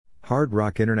Hard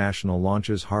Rock International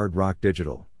launches Hard Rock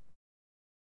Digital.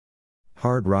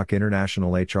 Hard Rock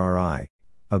International HRI,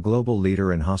 a global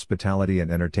leader in hospitality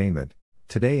and entertainment,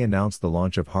 today announced the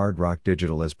launch of Hard Rock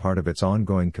Digital as part of its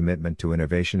ongoing commitment to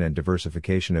innovation and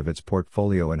diversification of its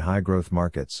portfolio in high-growth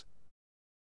markets.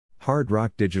 Hard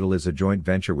Rock Digital is a joint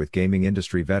venture with gaming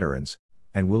industry veterans,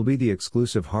 and will be the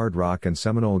exclusive Hard Rock and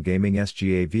Seminole Gaming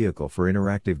SGA vehicle for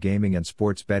interactive gaming and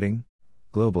sports betting,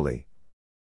 globally.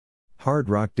 Hard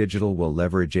Rock Digital will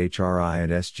leverage HRI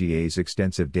and SGA's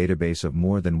extensive database of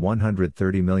more than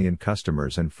 130 million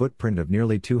customers and footprint of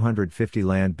nearly 250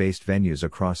 land-based venues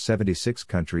across 76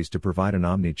 countries to provide an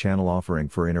omni-channel offering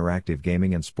for interactive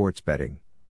gaming and sports betting.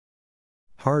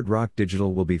 Hard Rock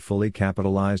Digital will be fully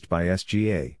capitalized by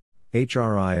SGA,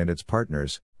 HRI and its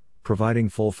partners, providing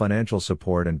full financial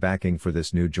support and backing for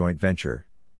this new joint venture.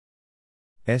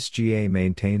 SGA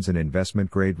maintains an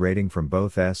investment-grade rating from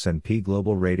both S&P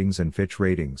Global Ratings and Fitch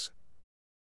Ratings.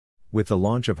 With the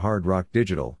launch of Hard Rock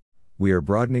Digital, we are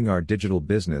broadening our digital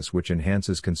business, which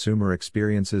enhances consumer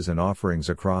experiences and offerings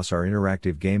across our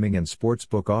interactive gaming and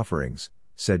sportsbook offerings,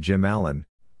 said Jim Allen,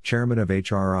 chairman of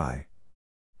HRI.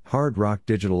 Hard Rock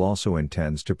Digital also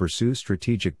intends to pursue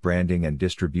strategic branding and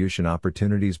distribution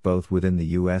opportunities both within the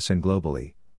U.S. and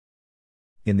globally.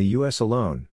 In the U.S.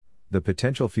 alone, the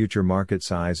potential future market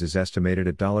size is estimated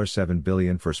at $7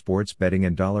 billion for sports betting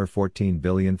and $14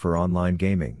 billion for online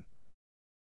gaming.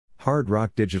 Hard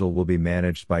Rock Digital will be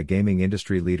managed by gaming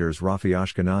industry leaders Rafi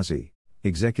Ashkenazi,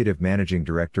 Executive Managing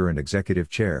Director and Executive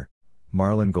Chair,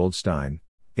 Marlon Goldstein,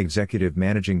 Executive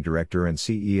Managing Director and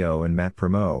CEO, and Matt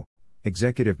Primo,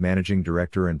 Executive Managing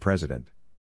Director and President.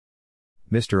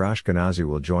 Mr. Ashkenazi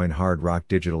will join Hard Rock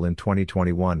Digital in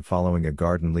 2021 following a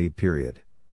garden leave period.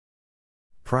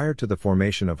 Prior to the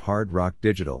formation of Hard Rock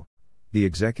Digital, the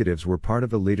executives were part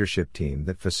of a leadership team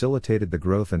that facilitated the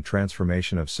growth and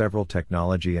transformation of several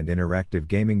technology and interactive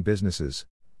gaming businesses,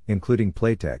 including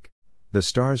Playtech, the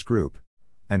Stars Group,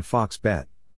 and Fox Bet.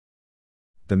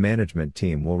 The management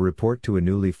team will report to a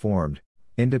newly formed,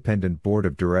 independent board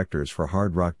of directors for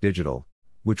Hard Rock Digital,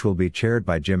 which will be chaired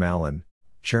by Jim Allen,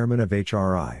 chairman of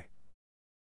HRI.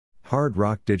 Hard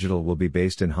Rock Digital will be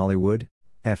based in Hollywood,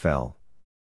 FL.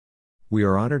 We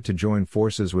are honored to join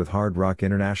forces with Hard Rock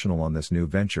International on this new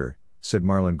venture, said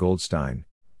Marlon Goldstein,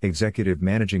 Executive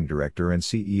Managing Director and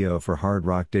CEO for Hard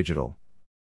Rock Digital.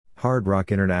 Hard Rock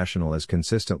International is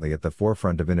consistently at the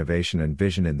forefront of innovation and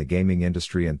vision in the gaming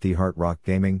industry, and the Hard Rock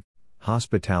gaming,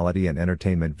 hospitality and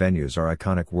entertainment venues are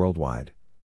iconic worldwide.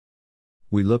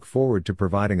 We look forward to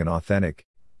providing an authentic,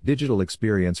 digital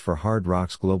experience for Hard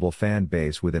Rock's global fan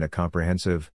base within a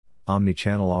comprehensive,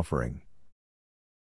 omni-channel offering.